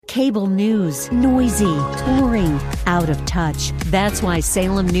Cable news, noisy, boring, out of touch. That's why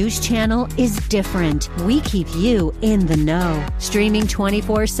Salem News Channel is different. We keep you in the know. Streaming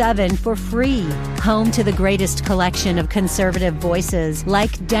 24/7 for free. Home to the greatest collection of conservative voices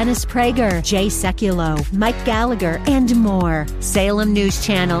like Dennis Prager, Jay Sekulow, Mike Gallagher, and more. Salem News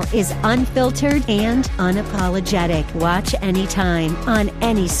Channel is unfiltered and unapologetic. Watch anytime, on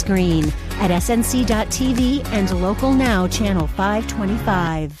any screen, at snc.tv and Local Now Channel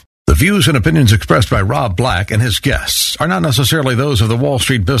 525. The views and opinions expressed by Rob Black and his guests are not necessarily those of the Wall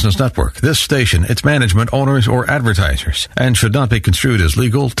Street Business Network, this station, its management, owners, or advertisers, and should not be construed as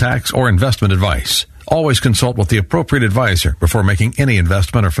legal, tax, or investment advice. Always consult with the appropriate advisor before making any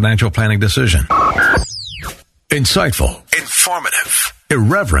investment or financial planning decision. Insightful, informative,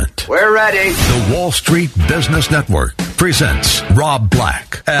 irreverent. We're ready. The Wall Street Business Network presents Rob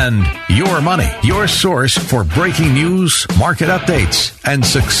Black and Your Money, your source for breaking news, market updates, and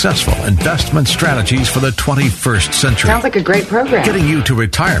successful investment strategies for the 21st century. Sounds like a great program. Getting you to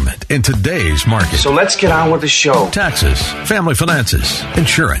retirement in today's market. So let's get on with the show. Taxes, family finances,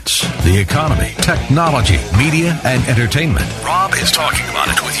 insurance, the economy, technology, media, and entertainment. Rob is talking about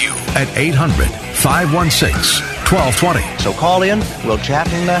it with you at 800-516-1220. So call in, we'll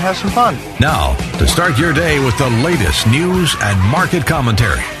chat and have some fun. Now, to start your day with the latest news and market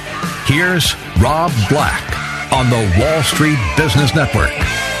commentary, here's Rob Black on the Wall Street Business Network.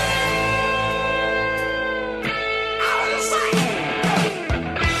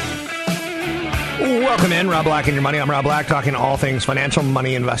 Welcome in, Rob Black and Your Money. I'm Rob Black, talking all things financial,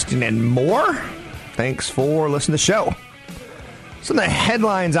 money, investing, and more. Thanks for listening to the show. Some of the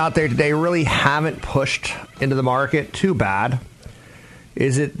headlines out there today really haven't pushed into the market too bad.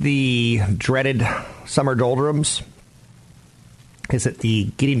 Is it the dreaded summer doldrums? Is it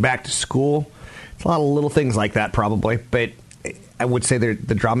the getting back to school? It's a lot of little things like that probably, but I would say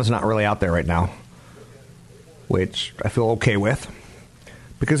the drama's not really out there right now, which I feel okay with,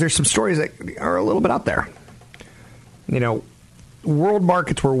 because there's some stories that are a little bit out there. You know, world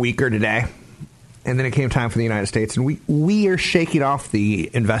markets were weaker today, and then it came time for the United States, and we are shaking off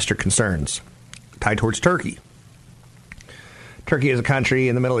the investor concerns tied towards Turkey. Turkey is a country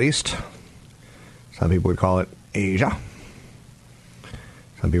in the Middle East. Some people would call it Asia.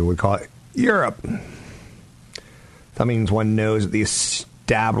 Some people would call it Europe. That means one knows that the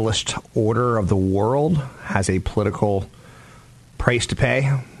established order of the world has a political price to pay,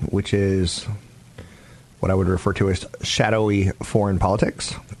 which is what I would refer to as shadowy foreign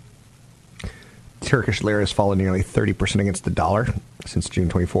politics. Turkish lira has fallen nearly 30% against the dollar since June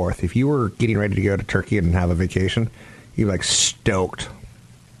 24th. If you were getting ready to go to Turkey and have a vacation, you'd be like stoked,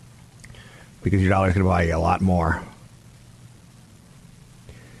 because your dollar is going to buy you a lot more.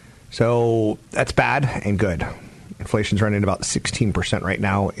 So that's bad and good. Inflation's running about 16% right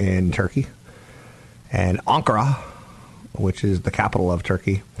now in Turkey. And Ankara, which is the capital of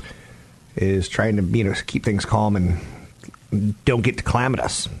Turkey, is trying to keep things calm and don't get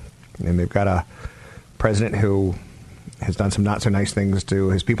calamitous. And they've got a president who has done some not so nice things to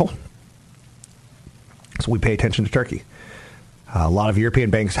his people. So we pay attention to Turkey. A lot of European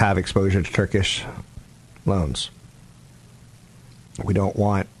banks have exposure to Turkish loans. We don't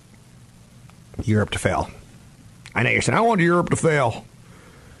want Europe to fail. I know you're saying, I want Europe to fail.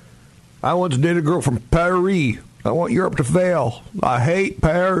 I once dated a girl from Paris. I want Europe to fail. I hate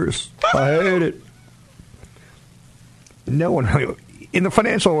Paris. I hate it. No one, in the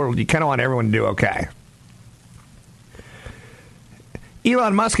financial world, you kind of want everyone to do okay.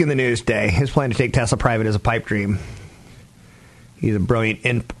 Elon Musk in the news today. His plan to take Tesla private is a pipe dream. He's a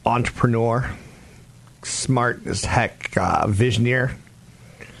brilliant entrepreneur, smart as heck, visionary.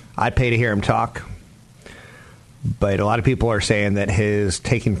 I'd pay to hear him talk. But a lot of people are saying that his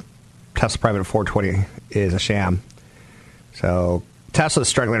taking Tesla private at 420 is a sham. So Tesla is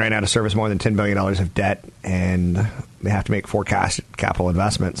struggling right now to service more than $10 billion of debt, and they have to make forecasted capital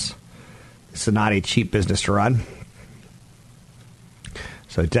investments. This is not a cheap business to run.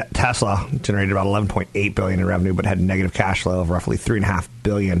 So Tesla generated about $11.8 billion in revenue, but had a negative cash flow of roughly $3.5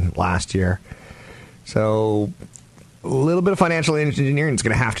 billion last year. So a little bit of financial engineering is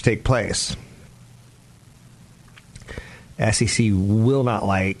going to have to take place. SEC will not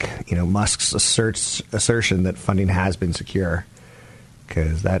like, Musk's assertion that funding has been secure,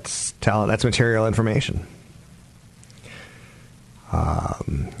 because that's material information.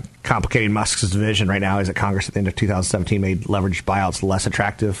 Complicating Musk's vision right now is that Congress at the end of 2017 made leveraged buyouts less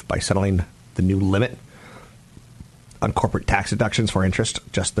attractive by settling the new limit on corporate tax deductions for interest,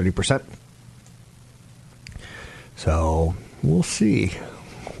 just 30%. So we'll see.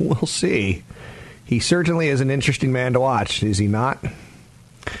 We'll see. He certainly is an interesting man to watch, is he not?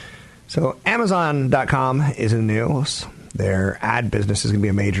 So Amazon.com is in the news. Their ad business is going to be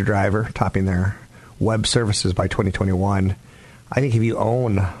a major driver, topping their web services by 2021. I think if you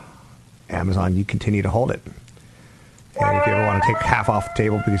own Amazon, you continue to hold it. And if you ever want to take half off the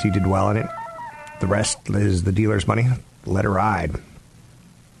table because you did well in it, the rest is the dealer's money. Let it ride.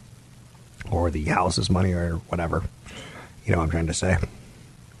 Or the house's money or whatever. You know what I'm trying to say.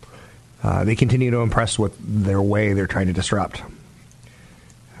 They continue to impress with their way they're trying to disrupt.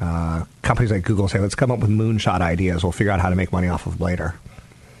 Companies like Google say, let's come up with moonshot ideas. We'll figure out how to make money off of later.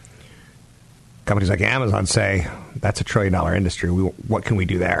 Companies like Amazon say, that's $1 trillion industry. What can we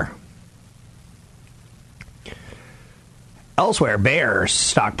do there? Elsewhere, Bayer's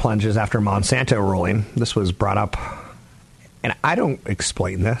stock plunges after Monsanto ruling. This was brought up, and I don't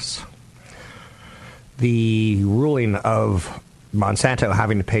explain this. The ruling of Monsanto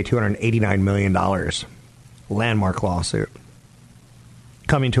having to pay $289 million, landmark lawsuit,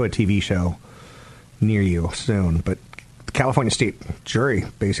 coming to a TV show near you soon. But the California state jury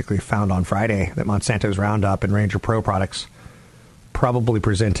basically found on Friday that Monsanto's Roundup and Ranger Pro products probably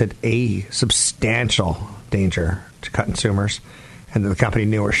presented a substantial danger to consumers, and that the company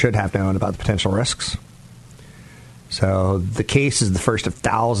knew or should have known about the potential risks. So the case is the first of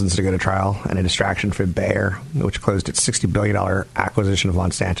thousands to go to trial and a distraction for Bayer, which closed its $60 billion acquisition of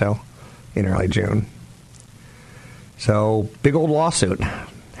Monsanto in early June. So big old lawsuit.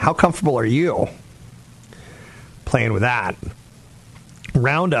 How comfortable are you playing with that?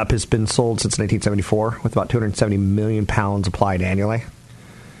 Roundup has been sold since 1974 with about 270 million pounds applied annually.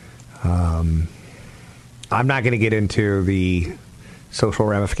 I'm not going to get into the social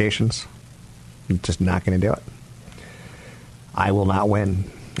ramifications. I'm just not going to do it. I will not win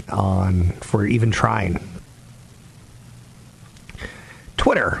for even trying.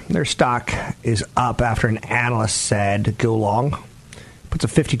 Twitter, their stock is up after an analyst said go long. Puts a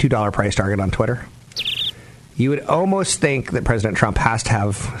 $52 price target on Twitter. You would almost think that President Trump has to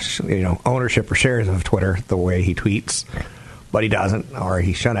have, ownership or shares of Twitter the way he tweets, but he doesn't, or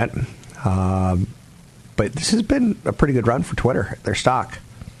he shouldn't. But this has been a pretty good run for Twitter, their stock.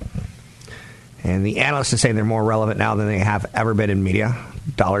 And the analysts are saying they're more relevant now than they have ever been in media.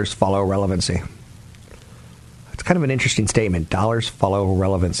 Dollars follow relevancy. It's kind of an interesting statement. Dollars follow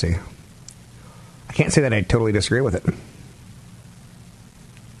relevancy. I can't say that I totally disagree with it.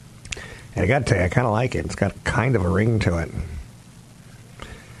 And I got to tell you, I kind of like it. It's got kind of a ring to it.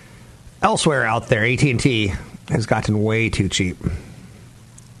 Elsewhere out there, AT&T has gotten way too cheap.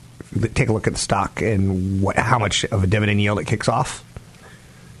 Take a look at the stock and how much of a dividend yield it kicks off.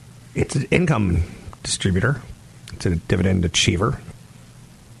 It's an income distributor. It's a dividend achiever.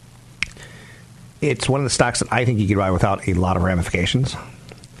 It's one of the stocks that I think you could buy without a lot of ramifications.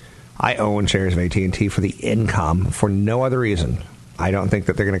 I own shares of AT&T for the income for no other reason. I don't think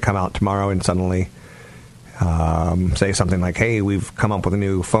that they're going to come out tomorrow and suddenly say something like, hey, we've come up with a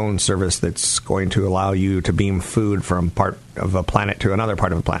new phone service that's going to allow you to beam food from part of a planet to another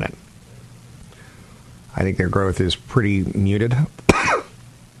part of a planet. I think their growth is pretty muted.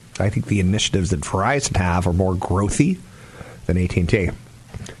 I think the initiatives that Verizon have are more growthy than AT&T.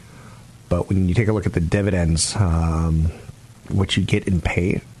 But when you take a look at the dividends, what you get in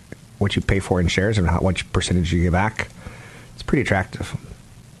pay, what you pay for in shares, and how much percentage you give back, it's pretty attractive.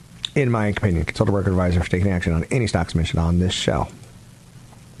 In my opinion, consultant broker advisor for taking action on any stocks mentioned on this show.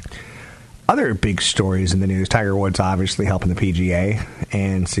 Other big stories in the news: Tiger Woods obviously helping the PGA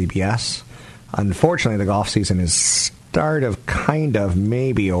and CBS. Unfortunately, the golf season is kind of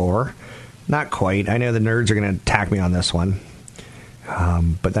maybe over. Not quite. I know the nerds are going to attack me on this one,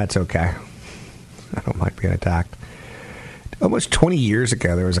 but that's okay. I don't like being attacked. Almost 20 years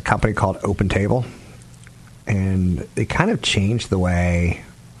ago, there was a company called OpenTable, and they kind of changed the way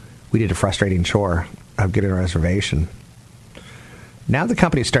we did a frustrating chore of getting a reservation. Now the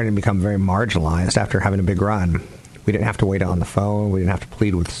company is starting to become very marginalized after having a big run. We didn't have to wait on the phone. We didn't have to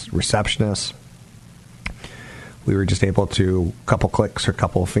plead with receptionists. We were just able to, a couple clicks or a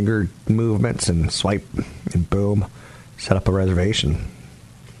couple finger movements and swipe and boom, set up a reservation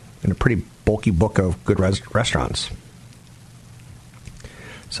in a pretty bulky book of good restaurants.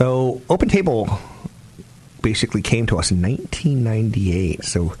 So OpenTable basically came to us in 1998,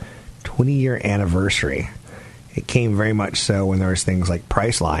 so 20-year anniversary. It came very much so when there was things like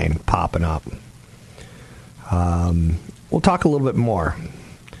Priceline popping up. We'll talk a little bit more.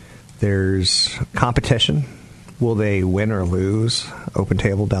 There's competition. Will they win or lose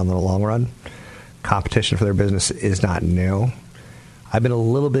OpenTable down the long run? Competition for their business is not new. I've been a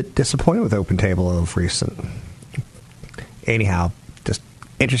little bit disappointed with OpenTable of recent. Anyhow, just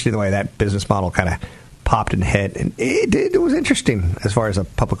interesting the way that business model kind of popped and hit, and it was interesting as far as a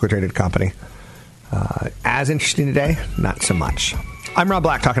publicly traded company. As interesting today, not so much. I'm Rob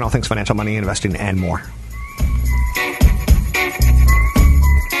Black, talking all things financial, money, investing, and more.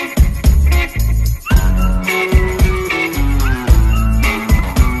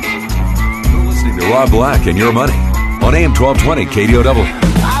 You're listening to Rob Black and Your Money on AM 1220 KDOW.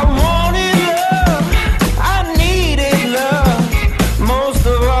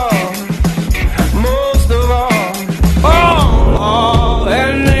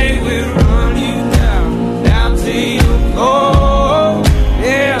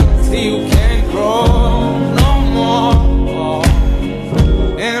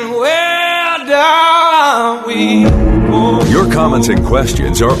 Your comments and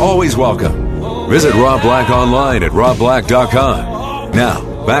questions are always welcome. Visit Rob Black online at robblack.com.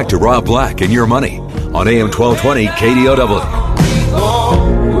 Now, back to Rob Black and Your Money on AM 1220 KDOW.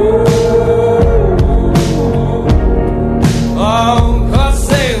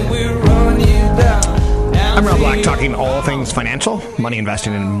 I'm Rob Black, talking all things financial, money,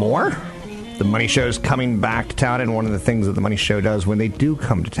 investing, and more. The Money Show's coming back to town, and one of the things that the Money Show does when they do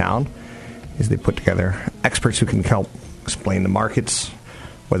come to town is they put together experts who can help explain the markets,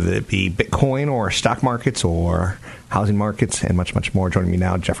 whether it be Bitcoin or stock markets or housing markets, and much, much more. Joining me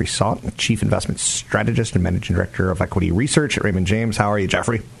now, Jeffrey Salt, Chief Investment Strategist and Managing Director of Equity Research at Raymond James. How are you,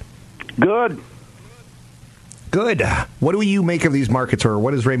 Jeffrey? Good. Good. What do you make of these markets, or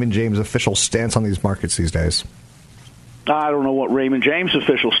what is Raymond James' official stance on these markets these days? I don't know what Raymond James'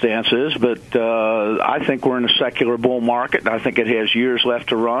 official stance is, but I think we're in a secular bull market. I think it has years left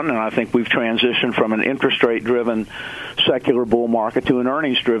to run, and I think we've transitioned from an interest rate-driven secular bull market to an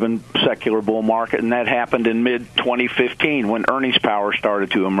earnings-driven secular bull market, and that happened in mid-2015 when earnings power started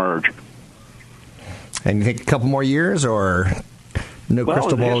to emerge. And you think a couple more years, or no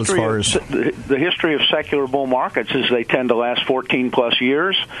crystal ball as far as... The history of secular bull markets is they tend to last 14-plus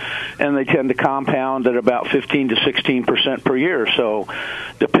years, and they tend to compound at about 15 to 16% per year. So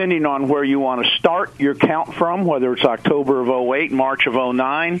depending on where you want to start your count from, whether it's October of 08, March of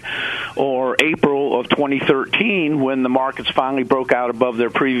 09, or April of 2013, when the markets finally broke out above their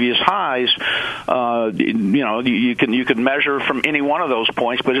previous highs, you can measure from any one of those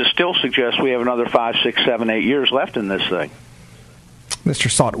points, but it still suggests we have another 5, 6, 7, 8 years left in this thing.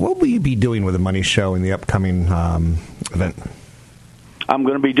 Mr. Salt, what will you be doing with the Money Show in the upcoming event? I'm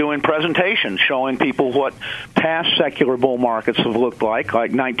going to be doing presentations showing people what past secular bull markets have looked like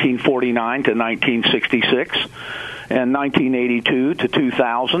 1949 to 1966 and 1982 to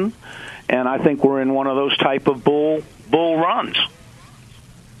 2000. And I think we're in one of those type of bull runs.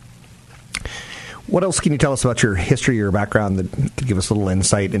 What else can you tell us about your history, your background, that could give us a little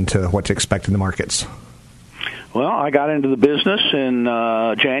insight into what to expect in the markets? Well, I got into the business in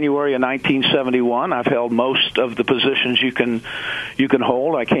January of 1971. I've held most of the positions you can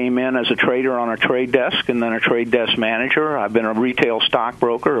hold. I came in as a trader on a trade desk and then a trade desk manager. I've been a retail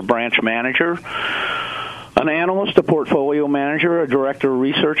stockbroker, a branch manager, an analyst, a portfolio manager, a director of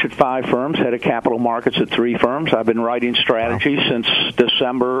research at 5 firms, head of capital markets at 3 firms. I've been writing strategy since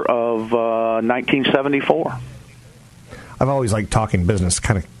December of 1974. I've always liked talking business.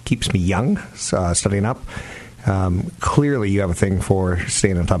 Kind of keeps me young, studying up. Clearly, you have a thing for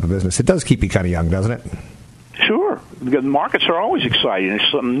staying on top of business. It does keep you kind of young, doesn't it? Sure. The markets are always exciting.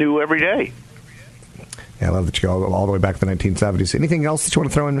 There's something new every day. Yeah, I love that you go all the way back to the 1970s. Anything else that you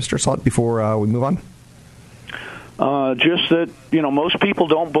want to throw in, Mr. Salt, before we move on? Just that, most people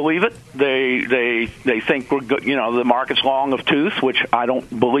don't believe it. They think the market's long of tooth, which I don't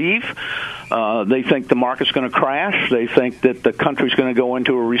believe. They think the market's going to crash. They think that the country's going to go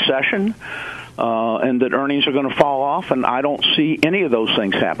into a recession. And that earnings are going to fall off, and I don't see any of those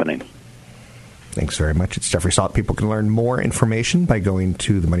things happening. Thanks very much. It's Jeffrey Salt. People can learn more information by going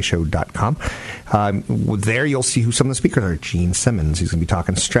to themoneyshow.com. There you'll see who some of the speakers are. Gene Simmons, he's going to be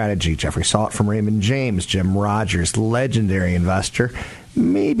talking strategy. Jeffrey Salt from Raymond James. Jim Rogers, legendary investor.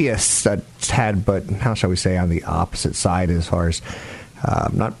 Maybe a tad, but how shall we say, on the opposite side as far as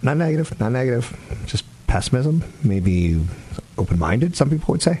not negative, just pessimism, maybe open-minded, some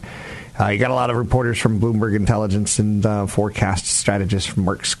people would say. You got a lot of reporters from Bloomberg Intelligence and forecast strategists from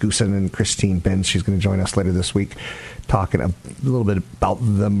Mark Skusin and Christine Benz. She's going to join us later this week, talking a little bit about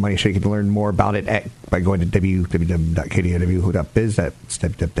the Money Show. You can learn more about it by going to www.kdow.biz. That's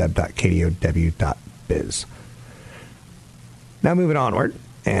www.kdow.biz. Now moving onward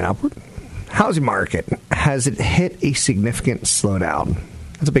and upward. Housing market, has it hit a significant slowdown?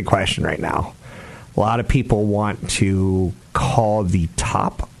 That's a big question right now. A lot of people want to call the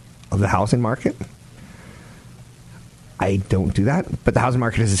top of the housing market. I don't do that. But the housing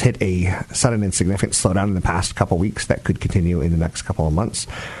market has hit a sudden and significant slowdown in the past couple weeks that could continue in the next couple of months.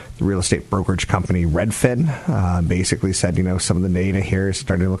 The real estate brokerage company Redfin basically said, some of the data here is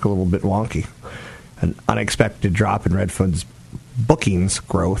starting to look a little bit wonky. An unexpected drop in Redfin's bookings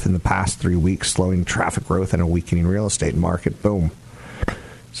growth in the past 3 weeks, slowing traffic growth and a weakening real estate market. Boom.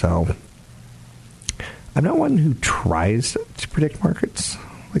 So I'm not one who tries to predict markets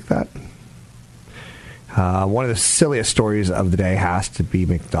like that. One of the silliest stories of the day has to be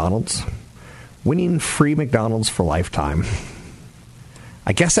McDonald's. Winning free McDonald's for lifetime.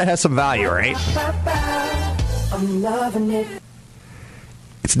 I guess that has some value, right? I'm loving it.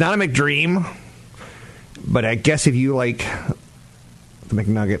 It's not a McDream, but I guess if you like the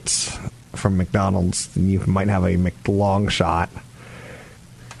McNuggets from McDonald's, then you might have a McLong shot.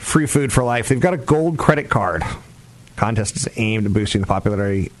 Free food for life. They've got a gold credit card. Contest is aimed at boosting the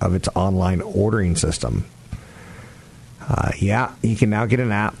popularity of its online ordering system. You can now get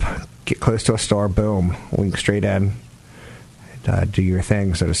an app, get close to a store, boom, link straight in, and do your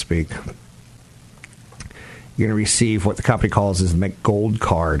thing, so to speak. You're going to receive what the company calls the McGold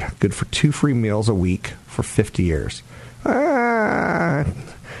card, good for 2 free meals a week for 50 years.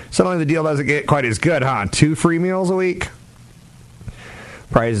 Suddenly the deal doesn't get quite as good, huh? 2 free meals a week?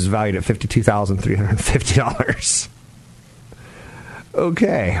 Price is valued at $52,350.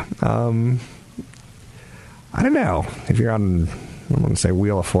 Okay. I don't know. If you're on, I'm going to say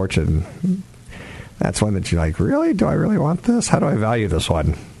Wheel of Fortune, that's one that you're like, really? Do I really want this? How do I value this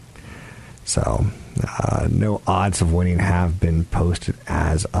one? So, no odds of winning have been posted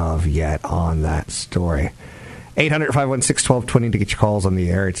as of yet on that story. 800-516-1220 to get your calls on the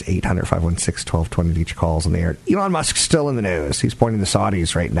air. It's 800-516-1220 to get your calls on the air. Elon Musk's still in the news. He's pointing the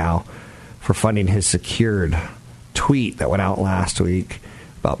Saudis right now for funding his secured tweet that went out last week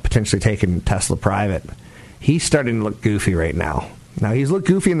about potentially taking Tesla private. He's starting to look goofy right now. Now, he's looked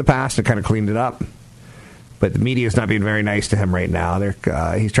goofy in the past and kind of cleaned it up, but the media is not being very nice to him right now.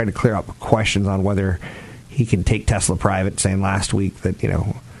 He's trying to clear up questions on whether he can take Tesla private, saying last week that, you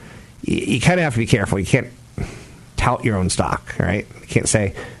kind of have to be careful. You can't tout your own stock, right? You can't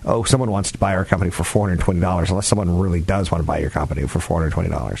say, oh, someone wants to buy our company for $420 unless someone really does want to buy your company for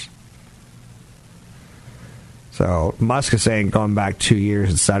 $420. So Musk is saying, going back 2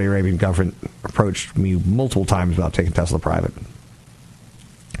 years, the Saudi Arabian government approached me multiple times about taking Tesla private.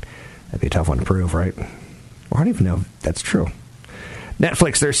 That'd be a tough one to prove, right? Well, I don't even know if that's true.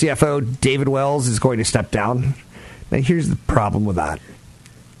 Netflix, their CFO, David Wells, is going to step down. Now, here's the problem with that.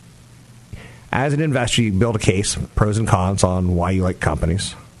 As an investor, you build a case, pros and cons on why you like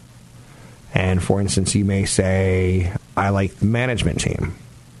companies. And, for instance, you may say, I like the management team.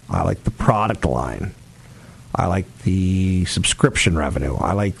 I like the product line. I like the subscription revenue.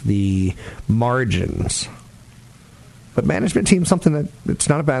 I like the margins. But management team's something that it's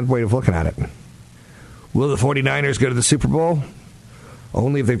not a bad way of looking at it. Will the 49ers go to the Super Bowl?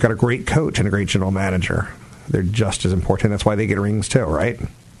 Only if they've got a great coach and a great general manager. They're just as important. That's why they get rings too, right?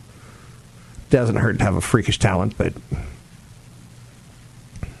 Doesn't hurt to have a freakish talent, but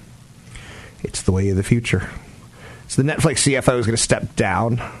it's the way of the future. So the Netflix CFO is going to step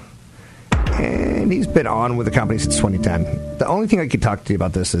down, and he's been on with the company since 2010. The only thing I could talk to you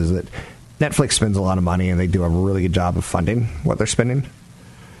about this is that Netflix spends a lot of money, and they do a really good job of funding what they're spending.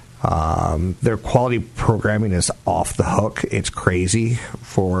 Their quality programming is off the hook. It's crazy.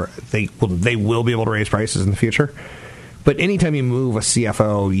 They will be able to raise prices in the future. But anytime you move a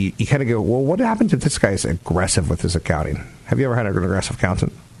CFO, you kind of go, well, what happens if this guy's aggressive with his accounting? Have you ever had an aggressive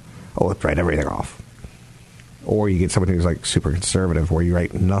accountant? Oh, let's write everything off. Or you get someone who's like super conservative where you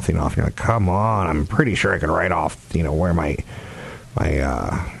write nothing off. And you're like, come on, I'm pretty sure I can write off, where my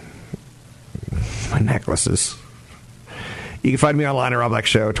necklaces. You can find me online at Rob Black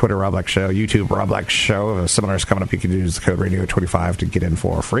Show, Twitter Rob Black Show, YouTube Rob Black Show. If a seminar is coming up, you can use the code radio25 to get in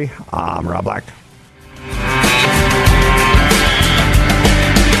for free. I'm Rob Black.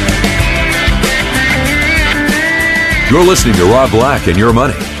 You're listening to Rob Black and Your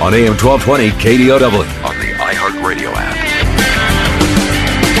Money on AM 1220 KDOW on the iHeartRadio app.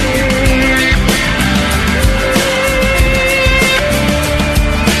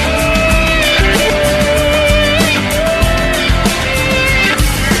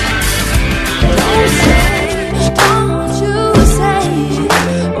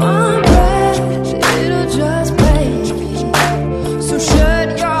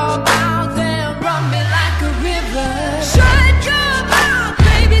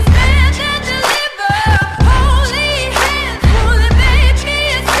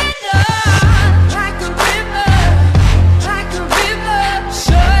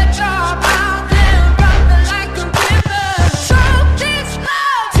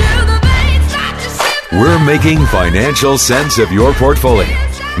 making financial sense of your portfolio.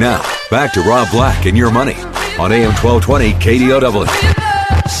 Now, back to Rob Black and Your Money on AM 1220 KDOW.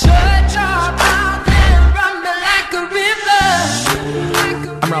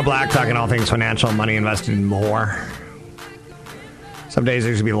 I'm Rob Black, talking all things financial, money, investing, and more. Some days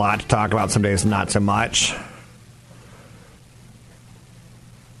there's going to be a lot to talk about, some days not so much.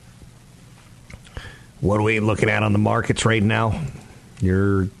 What are we looking at on the markets right now?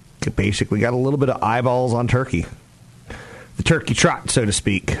 You're basically got a little bit of eyeballs on Turkey. The turkey trot, so to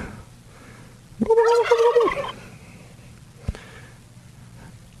speak.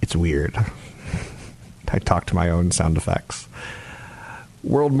 It's weird. I talk to my own sound effects.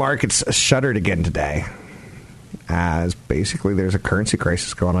 World markets shuttered again today, as basically there's a currency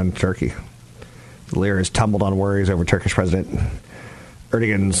crisis going on in Turkey. The lira has tumbled on worries over Turkish President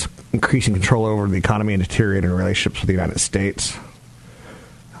Erdogan's increasing control over the economy and deteriorating relationships with the United States.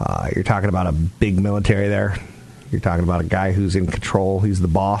 You're talking about a big military there. You're talking about a guy who's in control. He's the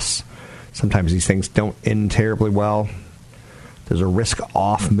boss. Sometimes these things don't end terribly well. There's a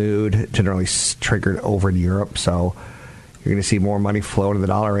risk-off mood generally triggered over in Europe, so you're going to see more money flow into the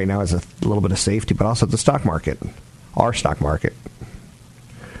dollar right now as a little bit of safety, but also the stock market, our stock market.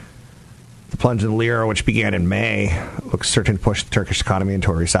 The plunge in the lira, which began in May, looks certain to push the Turkish economy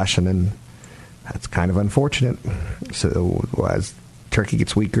into a recession, and that's kind of unfortunate. So as Turkey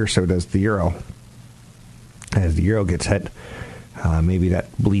gets weaker, so does the euro. As the euro gets hit, maybe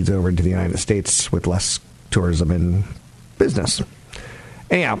that bleeds over into the United States with less tourism and business.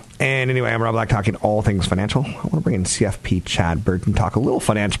 Anyhow, anyway, I'm Rob Black, talking all things financial. I want to bring in CFP Chad Burton, talk a little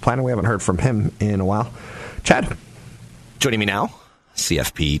financial planning. We haven't heard from him in a while. Chad. Joining me now,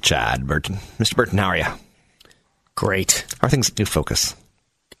 CFP Chad Burton. Mr. Burton, how are you? Great. How are things at New Focus?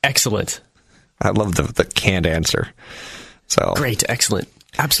 Excellent. I love the canned answer. So great, excellent,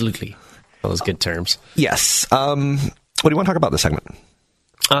 absolutely. Those good terms. Yes. What do you want to talk about this segment?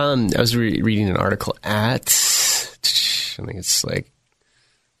 I was reading an article at, I think it's like,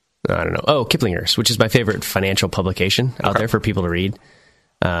 I don't know. Oh, Kiplinger's, which is my favorite financial publication out there for people to read.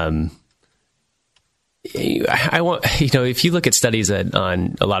 I want, if you look at studies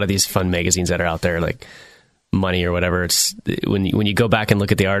on a lot of these fund magazines that are out there, like Money or whatever, it's when you go back and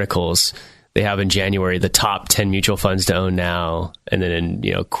look at the articles, they have in January the top 10 mutual funds to own now, and then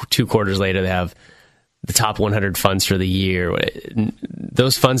in 2 quarters later they have the top 100 funds for the year.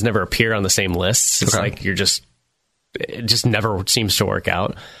 Those funds never appear on the same lists. It's like it just never seems to work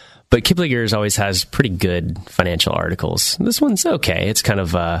out. But Kiplinger's always has pretty good financial articles. This one's okay. It's kind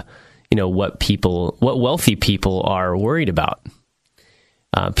of what wealthy people are worried about.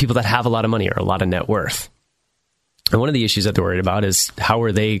 People that have a lot of money or a lot of net worth. And one of the issues that they're worried about is how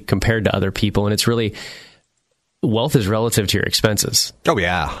are they compared to other people? And it's really, wealth is relative to your expenses. Oh,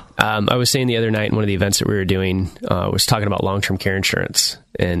 yeah. I was saying the other night in one of the events that we were doing, was talking about long-term care insurance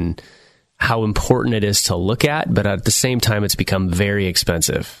and how important it is to look at, but at the same time, it's become very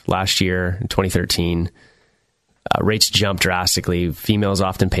expensive. Last year, in 2013, rates jumped drastically. Females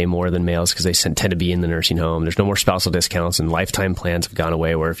often pay more than males because they tend to be in the nursing home. There's no more spousal discounts, and lifetime plans have gone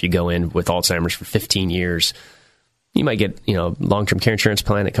away, where if you go in with Alzheimer's for 15 years, you might get, long-term care insurance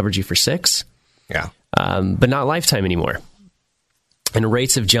plan that covers you for 6. Yeah. But not lifetime anymore. And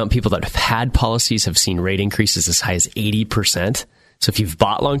rates have jumped. People that have had policies have seen rate increases as high as 80%. So if you've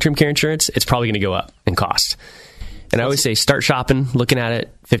bought long-term care insurance, it's probably going to go up in cost. And I always say, start shopping, looking at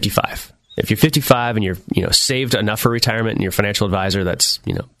it, 55. If you're 55 and you're, saved enough for retirement, and your financial advisor that's,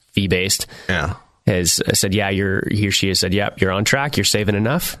 fee-based has said, he or she has said, yep, you're on track, you're saving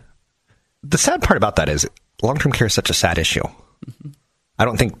enough. The sad part about that is long-term care is such a sad issue. Mm-hmm. I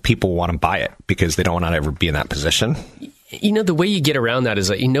don't think people want to buy it because they don't want to ever be in that position. The way you get around that is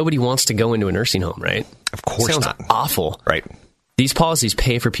that nobody wants to go into a nursing home, right? Of course not. Sounds awful. Right. These policies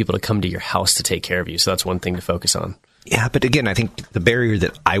pay for people to come to your house to take care of you. So that's one thing to focus on. Yeah, but again, I think the barrier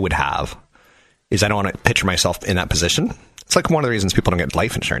that I would have is I don't want to picture myself in that position. It's like one of the reasons people don't get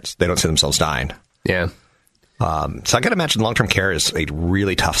life insurance. They don't see themselves dying. Yeah. So I got to imagine long-term care is a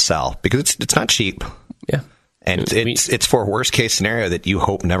really tough sell because it's not cheap. Yeah. And it's for a worst-case scenario that you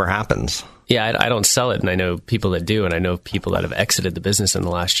hope never happens. Yeah, I don't sell it, and I know people that do, and I know people that have exited the business in the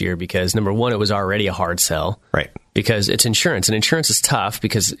last year because, number one, it was already a hard sell. Right. Because it's insurance, and insurance is tough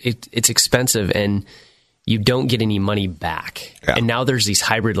because it's expensive, and you don't get any money back. Yeah. And now there's these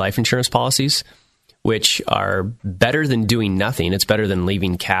hybrid life insurance policies, which are better than doing nothing. It's better than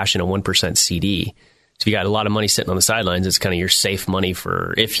leaving cash in a 1% CD. So if you got a lot of money sitting on the sidelines, it's kind of your safe money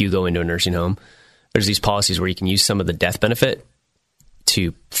for if you go into a nursing home. There's these policies where you can use some of the death benefit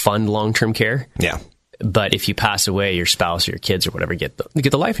to fund long-term care. Yeah. But if you pass away, your spouse or your kids or whatever get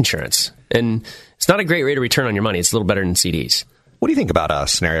the life insurance. And it's not a great rate of return on your money. It's a little better than CDs. What do you think about a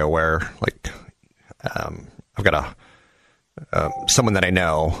scenario where, like, I've got someone that I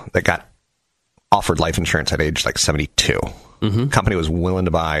know that got offered life insurance at age like 72. Mm-hmm. Company was willing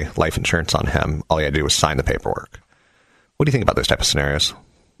to buy life insurance on him. All he had to do was sign the paperwork. What do you think about those type of scenarios?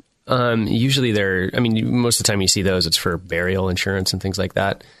 Usually most of the time you see those, it's for burial insurance and things like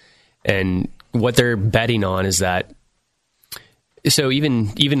that. And what they're betting on is that, so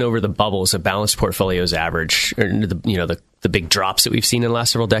even over the bubbles, a balanced portfolio's average, or the big drops that we've seen in the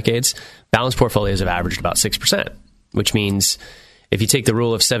last several decades, balanced portfolios have averaged about 6%, which means if you take the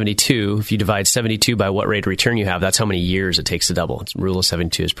rule of 72, if you divide 72 by what rate of return you have, that's how many years it takes to double. Rule of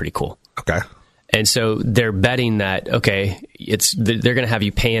 72 is pretty cool. Okay. And so they're betting that, okay, they're going to have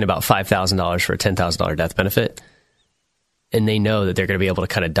you pay in about $5,000 for a $10,000 death benefit. And they know that they're going to be able to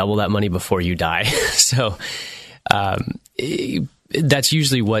kind of double that money before you die. So that's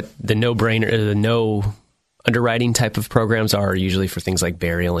usually what the no-brainer, the no underwriting type of programs are usually for things like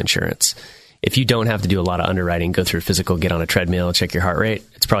burial insurance. If you don't have to do a lot of underwriting, go through a physical, get on a treadmill, check your heart rate,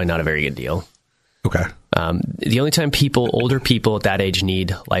 it's probably not a very good deal. Okay. The only time older people at that age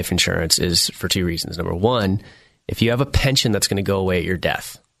need life insurance is for two reasons. Number one, if you have a pension that's going to go away at your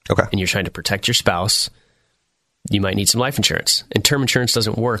death, okay, and you're trying to protect your spouse, you might need some life insurance. And term insurance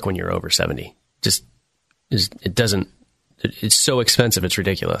doesn't work when you're over 70. It's so expensive, it's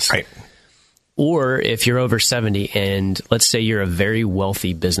ridiculous. Right. Or if you're over 70 and let's say you're a very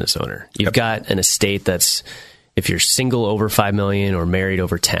wealthy business owner, you've got an estate that's, if you're single, over 5 million or married,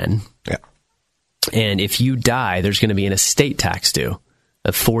 over 10. Yeah. And if you die, there's going to be an estate tax due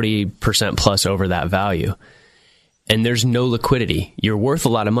of 40% plus over that value. And there's no liquidity. You're worth a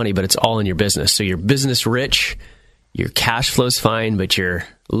lot of money, but it's all in your business. So you're business rich, your cash flow's fine, but you're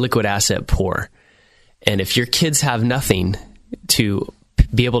liquid asset poor. And if your kids have nothing to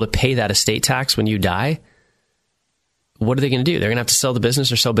be able to pay that estate tax when you die, what are they going to do? They're going to have to sell the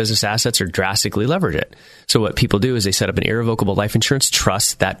business or sell business assets or drastically leverage it. So what people do is they set up an irrevocable life insurance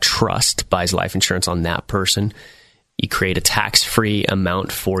trust. That trust buys life insurance on that person. You create a tax-free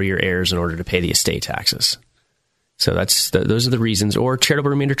amount for your heirs in order to pay the estate taxes. So those are the reasons. Or charitable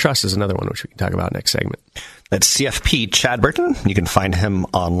remainder trust is another one, which we can talk about next segment. That's CFP Chad Burton. You can find him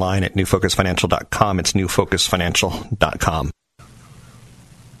online at newfocusfinancial.com. It's newfocusfinancial.com.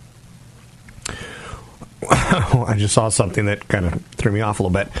 I just saw something that kind of threw me off a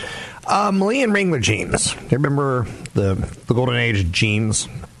little bit. Malayan Wrangler jeans. You remember the golden age of jeans?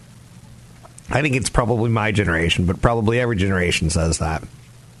 I think it's probably my generation, but probably every generation says that.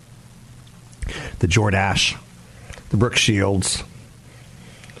 The Jordache, the Brooke Shields.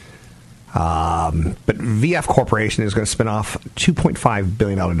 But VF Corporation is going to spin off a $2.5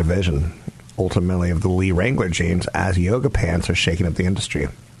 billion division, ultimately, of the Lee Wrangler jeans as yoga pants are shaking up the industry.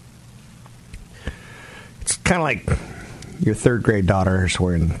 It's kind of like your third grade daughter is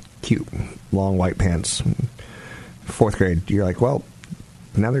wearing cute long white pants. Fourth grade, you're like, well,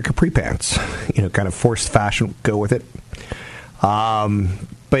 now they're capri pants. Kind of forced fashion, go with it.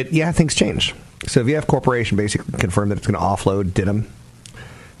 But yeah, things change. So VF Corporation basically confirmed that it's going to offload denim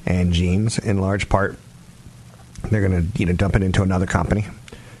and jeans in large part. They're going to dump it into another company.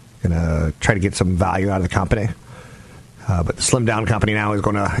 Going to try to get some value out of the company. But the Slim Down company now is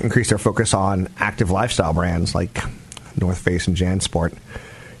going to increase their focus on active lifestyle brands like North Face and JanSport.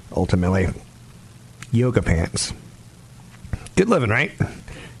 Ultimately, yoga pants. Good living, right?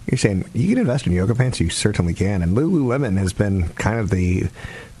 You're saying you can invest in yoga pants? You certainly can. And Lululemon has been kind of the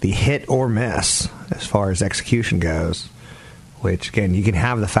hit or miss as far as execution goes. Which, again, you can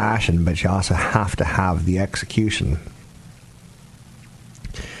have the fashion, but you also have to have the execution.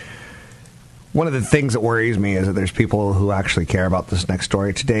 One of the things that worries me is that there's people who actually care about this next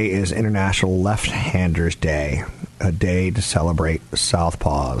story. Today is International Left-Handers Day, a day to celebrate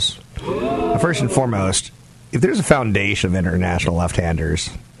southpaws. Now, first and foremost, if there's a foundation of international left-handers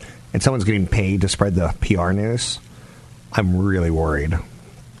and someone's getting paid to spread the PR news, I'm really worried.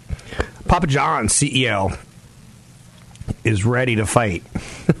 Papa John's CEO is ready to fight.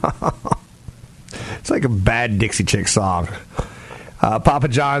 It's like a bad Dixie Chick song. Papa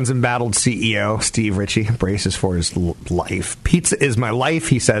John's embattled CEO Steve Ritchie braces for his life. Pizza is my life,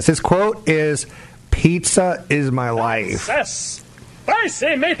 he says. His quote is, "Pizza is my life." Yes,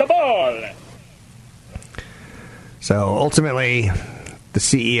 spicy meatball. So ultimately, the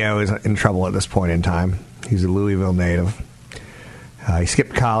CEO is in trouble at this point in time. He's a Louisville native. He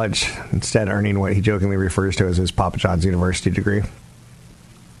skipped college, instead earning what he jokingly refers to as his Papa John's University degree.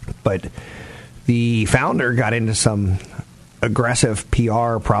 But the founder got into some aggressive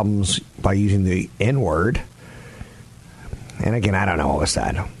PR problems by using the N-word. And again, I don't know what was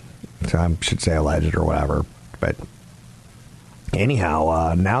said. So I should say alleged or whatever. But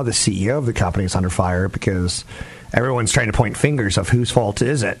anyhow, now the CEO of the company is under fire because everyone's trying to point fingers of whose fault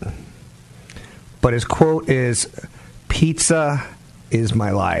is it. But his quote is, "Pizza is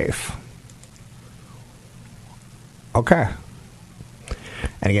my life." Okay.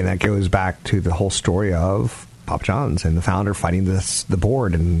 And again, that goes back to the whole story of Papa John's and the founder fighting the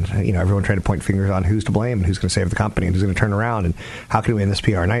board, and everyone trying to point fingers on who's to blame and who's going to save the company and who's going to turn around and how can we end this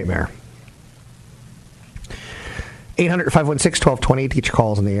PR nightmare. 800-516-1220 to get your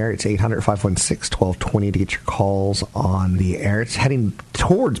calls on the air. It's 800-516-1220 to get your calls on the air. It's heading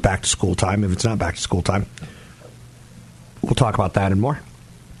towards back to school time, if it's not back to school time. We'll talk about that and more.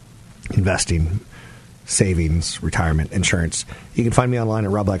 Investing, savings, retirement, insurance. You can find me online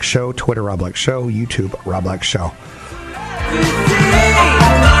at Rob Black Show, Twitter Rob Black Show, YouTube Rob Black Show.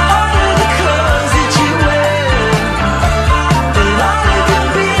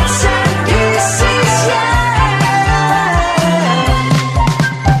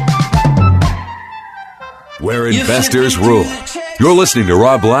 Where investors rule. You're listening to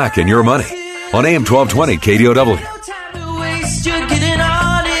Rob Black and Your Money on AM 1220 KDOW.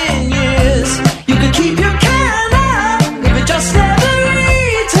 You can keep your can up if it just never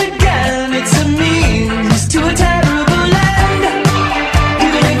reads again. It's a means to a terrible end.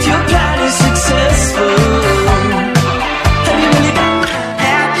 Even if your plan is successful, have you really got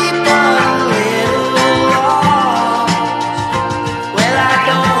happy but a little lost? Well, I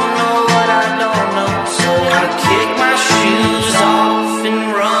don't know what I don't know, so I kick my shoes off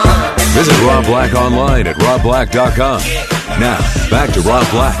and run. Visit Rob Black online at robblack.com. Now, back to Rob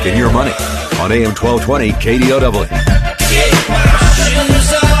Black and Your Money on AM 1220 KDOW. Kick my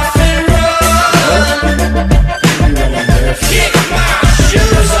shoes off and run. Kick my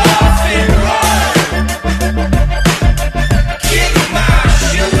shoes off and run. Kick my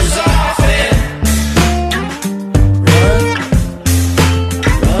shoes off and run.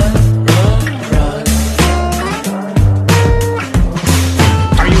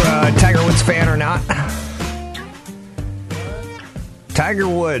 Are you a Tiger Woods fan or not? Tiger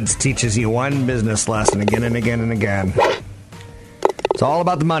Woods teaches you one business lesson again and again and again. It's all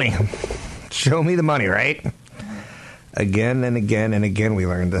about the money. Show me the money, right? Again and again and again we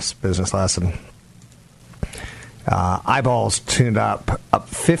learned this business lesson. Eyeballs tuned up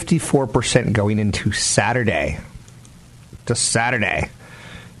 54% going into Saturday. Just Saturday.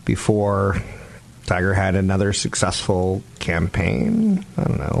 Before Tiger had another successful campaign. I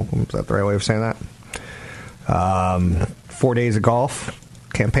don't know. Is that the right way of saying that? 4 days of golf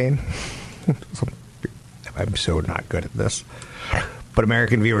campaign. I'm so not good at this. But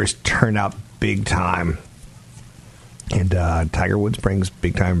American viewers turned out big time. And Tiger Woods brings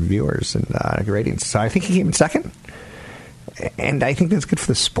big time viewers and ratings. So I think he came in second. And I think that's good for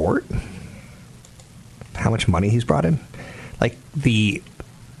the sport. How much money he's brought in. Like the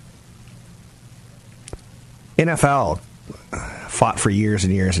NFL fought for years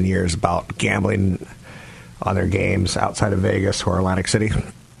and years and years about gambling on their games outside of Vegas or Atlantic City.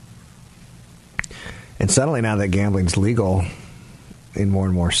 And suddenly now that gambling's legal in more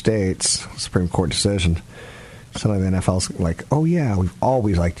and more states, Supreme Court decision, suddenly the NFL's like, oh yeah, we've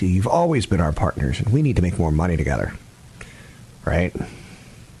always liked you. You've always been our partners, and we need to make more money together. Right?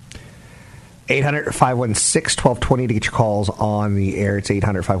 800-516-1220 to get your calls on the air. It's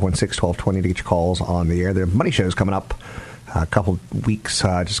 800-516-1220 to get your calls on the air. The Money Show's coming up. A couple weeks,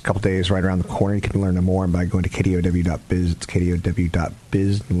 just a couple days right around the corner. You can learn more by going to KDOW.biz. It's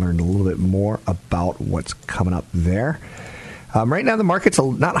KDOW.biz and learn a little bit more about what's coming up there. Right now, the market's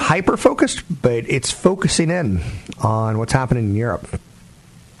not hyper-focused, but it's focusing in on what's happening in Europe.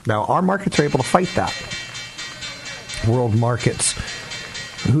 Now, our markets are able to fight that. World markets.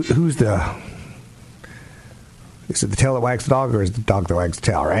 Who's the... Is it the tail that wags the dog, or is it the dog that wags the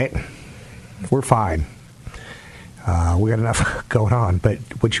tail, right? We're fine. We got enough going on, but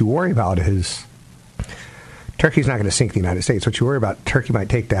what you worry about is Turkey's not going to sink the United States. What you worry about, Turkey might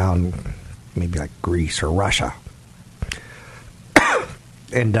take down maybe like Greece or Russia.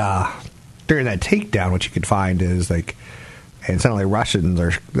 And during that takedown, what you could find is like, and suddenly Russians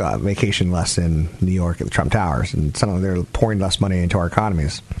are vacation less in New York at the Trump Towers, and suddenly they're pouring less money into our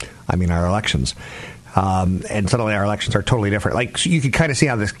economies. I mean, our elections. And suddenly our elections are totally different. Like, so you can kind of see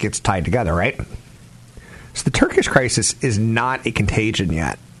how this gets tied together, right? So the Turkish crisis is not a contagion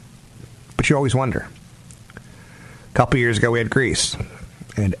yet, but you always wonder. A couple years ago, we had Greece,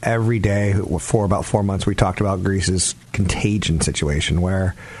 and every day for about 4 months, we talked about Greece's contagion situation,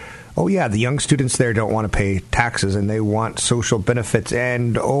 where oh yeah, the young students there don't want to pay taxes and they want social benefits,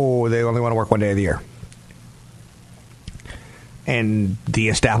 and they only want to work one day of the year. And the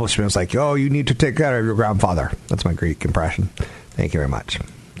establishment is like, oh, you need to take care of your grandfather. That's my Greek impression. Thank you very much.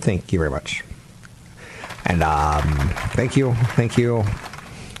 Thank you very much. And thank you.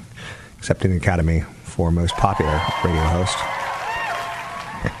 Accepting the Academy for most popular radio host.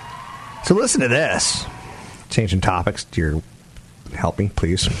 So listen to this. Changing topics. Help me,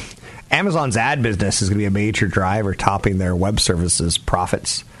 please. Amazon's ad business is going to be a major driver, topping their web services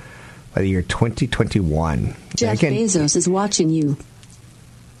profits by the year 2021. Jeff Bezos is watching you.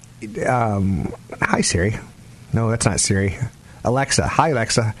 Hi, Siri. No, that's not Siri. Alexa. Hi,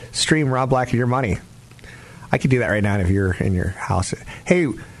 Alexa. Stream Rob Black and Your Money. I could do that right now if you're in your house. Hey,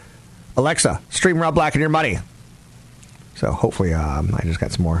 Alexa, stream Rob Black and Your Money. So hopefully I just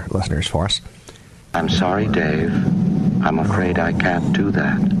got some more listeners for us. I'm sorry, Dave. I'm afraid I can't do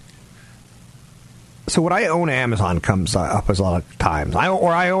that. So what I own Amazon comes up as a lot of times. I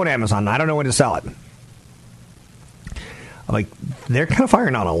own Amazon. I don't know when to sell it. Like, they're kind of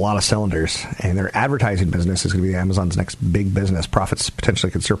firing on a lot of cylinders, and their advertising business is going to be Amazon's next big business. Profits potentially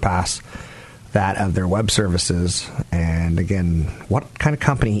could surpass that of their web services. And again, what kind of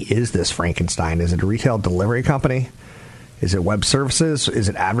company is this Frankenstein? Is it a retail delivery company? Is it web services? Is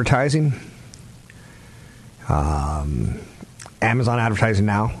it advertising? Amazon advertising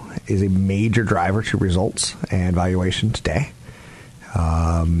now is a major driver to results and valuation today.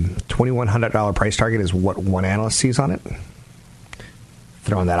 $2,100 price target is what one analyst sees on it.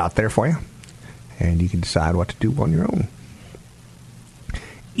 Throwing that out there for you. And you can decide what to do on your own.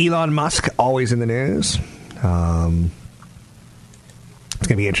 Elon Musk, always in the news. It's going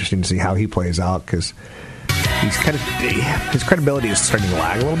to be interesting to see how he plays out, because his credibility is starting to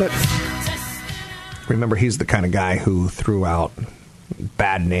lag a little bit. Remember, he's the kind of guy who threw out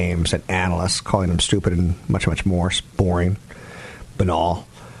bad names at analysts, calling them stupid and much, much more boring, banal.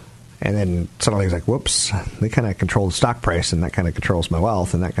 And then suddenly he's like, whoops, they kind of control the stock price, and that kind of controls my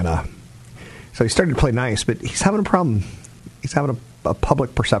wealth, and that kind of... So he started to play nice, but he's having a problem. He's having a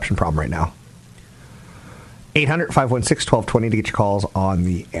public perception problem right now. 800-516-1220 to get your calls on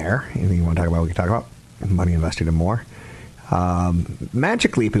the air. Anything you want to talk about, we can talk about. Money invested and more.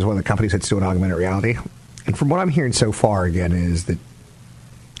 Magic Leap is one of the companies that's doing augmented reality. And from what I'm hearing so far, again, is that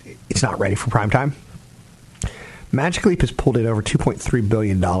it's not ready for prime time. Magic Leap has pulled in over $2.3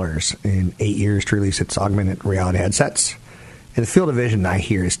 billion in 8 years to release its augmented reality headsets. And the field of vision I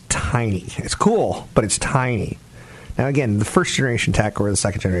hear is tiny. It's cool, but it's tiny. Now, again, the first generation tech or the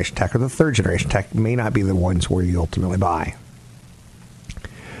second generation tech or the third generation tech may not be the ones where you ultimately buy.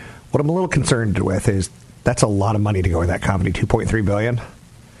 What I'm a little concerned with is that's a lot of money to go in that company, $2.3 billion.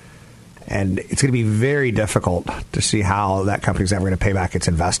 And it's going to be very difficult to see how that company's ever going to pay back its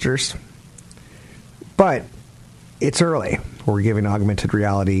investors. But it's early. We're giving augmented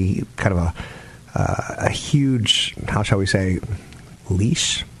reality kind of a huge, how shall we say,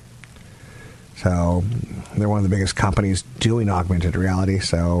 leash. So they're one of the biggest companies doing augmented reality.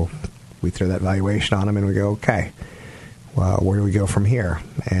 So we throw that valuation on them and we go, okay, well, where do we go from here?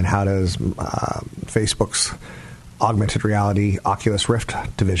 And how does Facebook's augmented reality Oculus Rift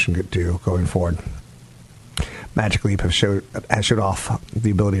division do going forward? Magic Leap has showed off the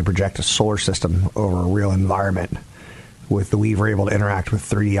ability to project a solar system over a real environment. With the Weave, we're able to interact with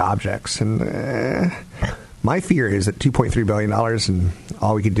 3D objects. And my fear is that $2.3 billion, and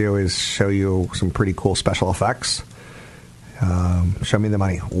all we could do is show you some pretty cool special effects. Show me the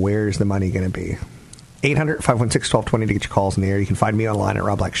money. Where's the money going to be? 800-516-1220 to get your calls in the air. You can find me online at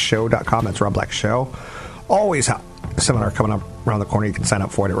robblackshow.com. That's Rob Black Show. Always have a seminar coming up around the corner. You can sign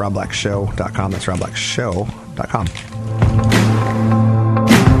up for it at robblackshow.com. That's robblackshow.com.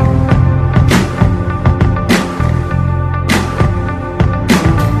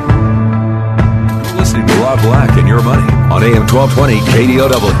 Listening to Rob Black and Your Money on AM 1220 KDOW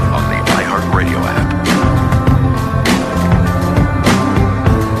on the iHeartRadio app.